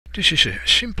This is a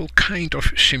simple kind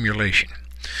of simulation.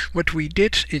 What we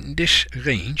did in this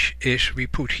range is we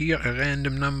put here a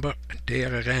random number,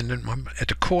 there a random number, at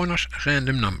the corners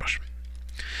random numbers.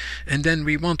 And then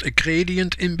we want a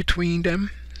gradient in between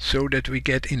them so that we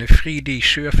get in a 3D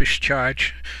surface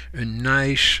charge a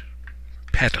nice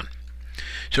pattern.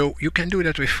 So you can do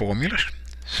that with formulas.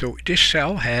 So this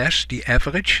cell has the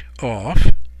average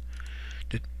of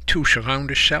the two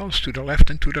surrounding cells to the left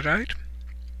and to the right.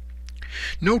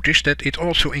 Notice that it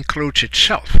also includes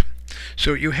itself.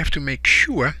 So you have to make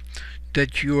sure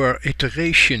that your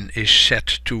iteration is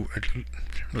set to,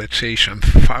 let's say, some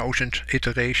 1000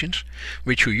 iterations,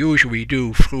 which you usually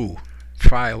do through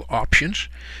File Options,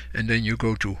 and then you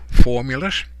go to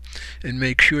Formulas and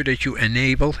make sure that you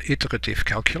enable iterative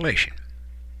calculation.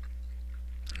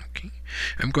 Okay,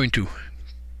 I'm going to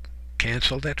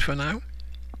cancel that for now.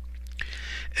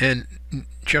 And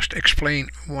just explain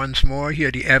once more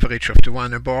here the average of the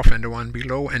one above and the one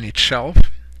below and itself,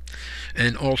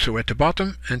 and also at the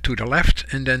bottom and to the left,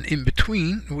 and then in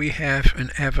between we have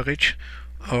an average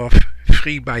of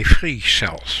 3 by 3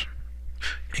 cells,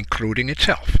 including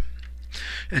itself,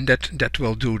 and that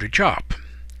will do the job.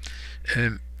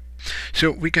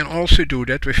 So we can also do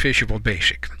that with Visual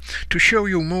Basic. To show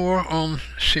you more on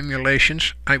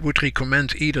simulations, I would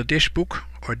recommend either this book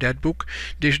or that book.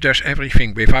 This does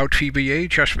everything without VBA,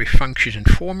 just with functions and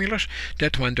formulas.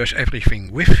 That one does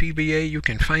everything with VBA. You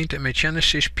can find them at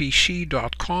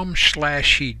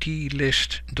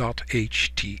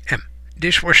genesispc.com/cdlist.htm.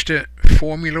 This was the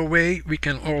formula way. We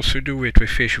can also do it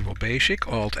with Visual Basic,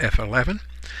 Alt F11.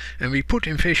 And we put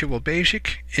in Visual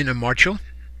Basic in a module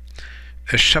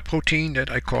a subroutine that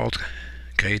I called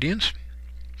gradients.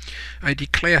 I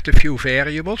declared a few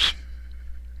variables,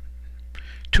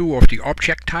 2 of the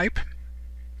object type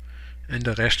and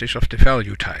the rest is of the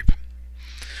value type.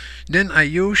 Then I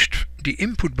used the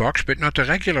input box, but not the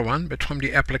regular one, but from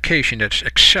the application, that's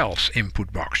Excel's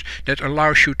input box, that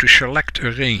allows you to select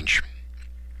a range.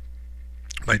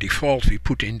 By default we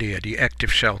put in there the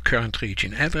active cell current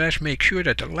region address. Make sure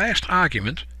that the last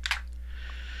argument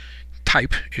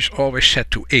type is always set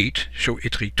to 8, so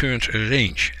it returns a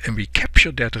range, and we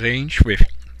capture that range with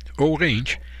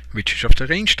orange, which is of the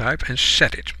range type, and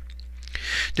set it.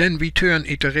 Then we turn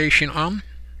iteration on.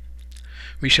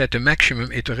 We set the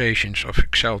maximum iterations of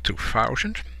Excel to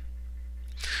 1000.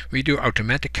 We do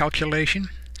automatic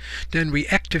calculation. Then we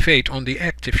activate on the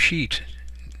active sheet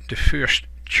the first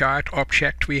chart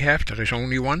object we have. There is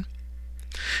only one.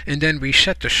 And then we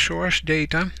set the source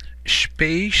data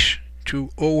space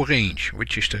to orange,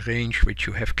 which is the range which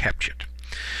you have captured.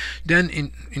 Then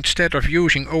instead of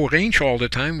using orange all the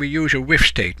time, we use a with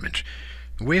statement.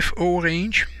 With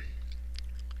orange,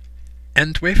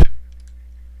 end with,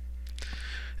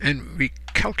 and we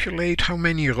calculate how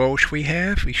many rows we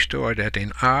have. We store that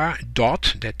in R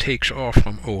dot, that takes off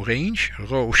from orange,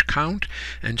 rows count,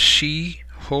 and C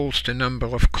holds the number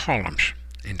of columns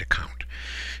in the count.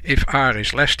 If R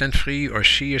is less than 3 or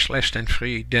C is less than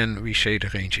 3, then we say the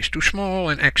range is too small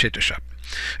and exit the sub.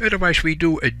 Otherwise we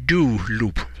do a do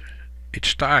loop. It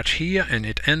starts here and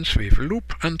it ends with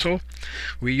loop until.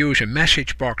 We use a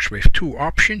message box with 2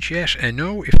 options, yes and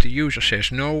no. If the user says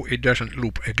no, it doesn't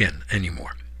loop again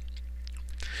anymore.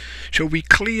 So we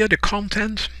clear the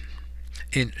content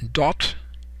in dot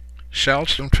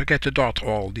cells. Don't forget the dot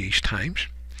all these times.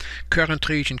 Current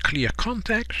region clear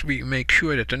context. We make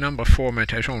sure that the number format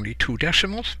has only 2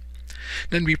 decimals.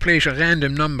 Then we place a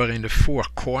random number in the 4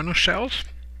 corner cells.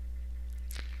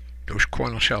 Those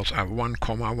corner cells are 1,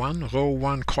 1, row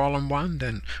 1, column 1,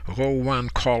 then row 1,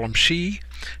 column C,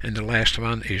 and the last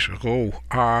one is row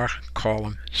R,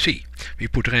 column C. We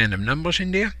put random numbers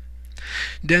in there.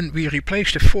 Then we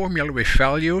replace the formula with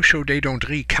value, so they don't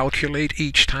recalculate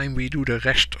each time we do the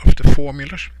rest of the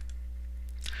formulas.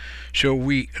 So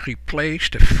we replace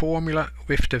the formula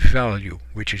with the value,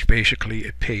 which is basically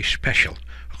a pay special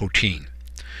routine.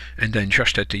 And then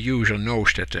just that the user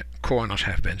knows that the corners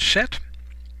have been set.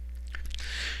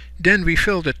 Then we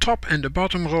fill the top and the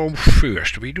bottom row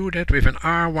first. We do that with an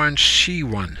R1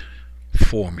 C1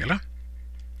 formula.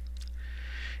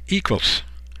 Equals,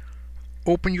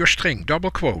 open your string,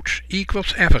 double quotes,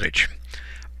 equals average.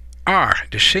 R,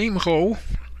 the same row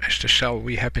as the cell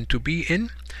we happen to be in,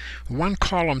 1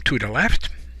 column to the left,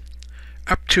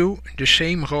 up to the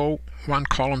same row, 1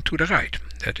 column to the right.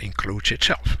 That includes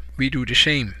itself. We do the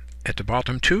same at the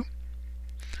bottom too,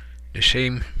 the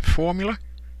same formula.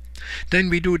 Then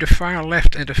we do the far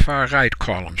left and the far right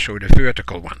column, so the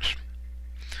vertical ones.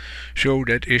 So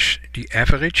that is the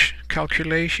average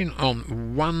calculation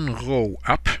on 1 row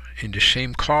up in the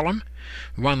same column,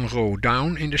 1 row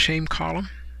down in the same column,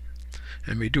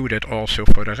 and we do that also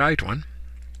for the right one.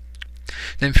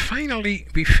 Then finally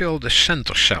we fill the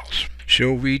center cells.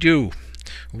 So we do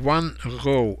one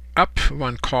row up,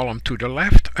 one column to the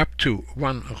left, up to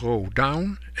one row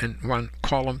down, and one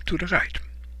column to the right.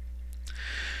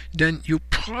 Then you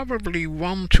probably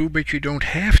want to, but you don't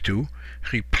have to,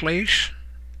 replace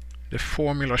the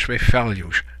formulas with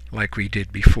values like we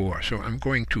did before. So I'm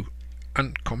going to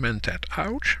uncomment that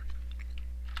out.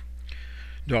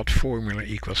 Dot formula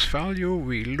equals value.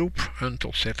 We loop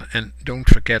until set, and don't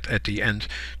forget at the end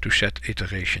to set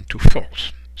iteration to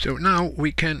false. So now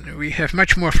we have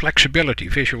much more flexibility.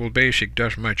 Visual Basic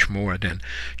does much more than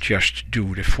just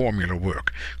do the formula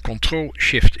work. Control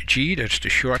Shift G, that's the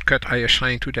shortcut I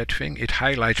assigned to that thing. It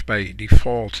highlights by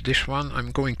default this one.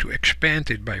 I'm going to expand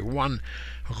it by one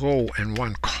row and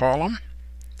one column.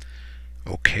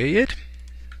 OK it.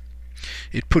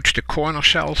 It puts the corner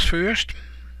cells first.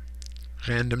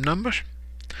 Random numbers.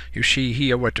 You see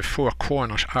here what the 4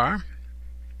 corners are,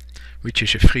 which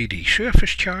is a 3D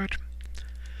surface chart,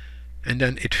 and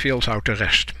then it fills out the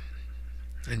rest,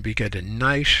 and we get a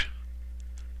nice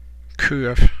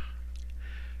curve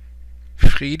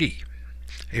 3D.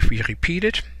 If we repeat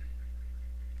it,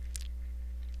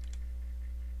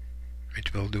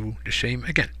 it will do the same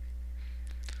again.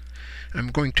 I'm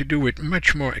going to do it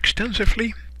much more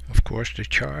extensively. Of course, the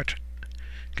chart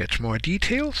gets more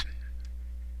details.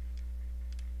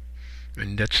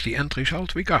 And that's the end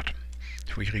result we got.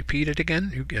 If we repeat it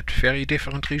again, you get very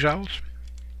different results.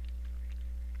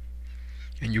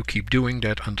 And you keep doing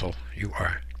that until you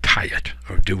are tired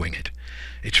of doing it.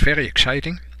 It's very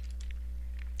exciting.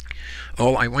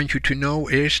 All I want you to know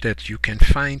is that you can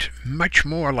find much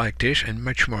more like this and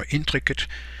much more intricate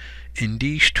in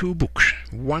these 2 books.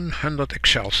 100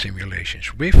 Excel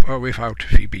simulations, with or without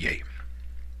VBA.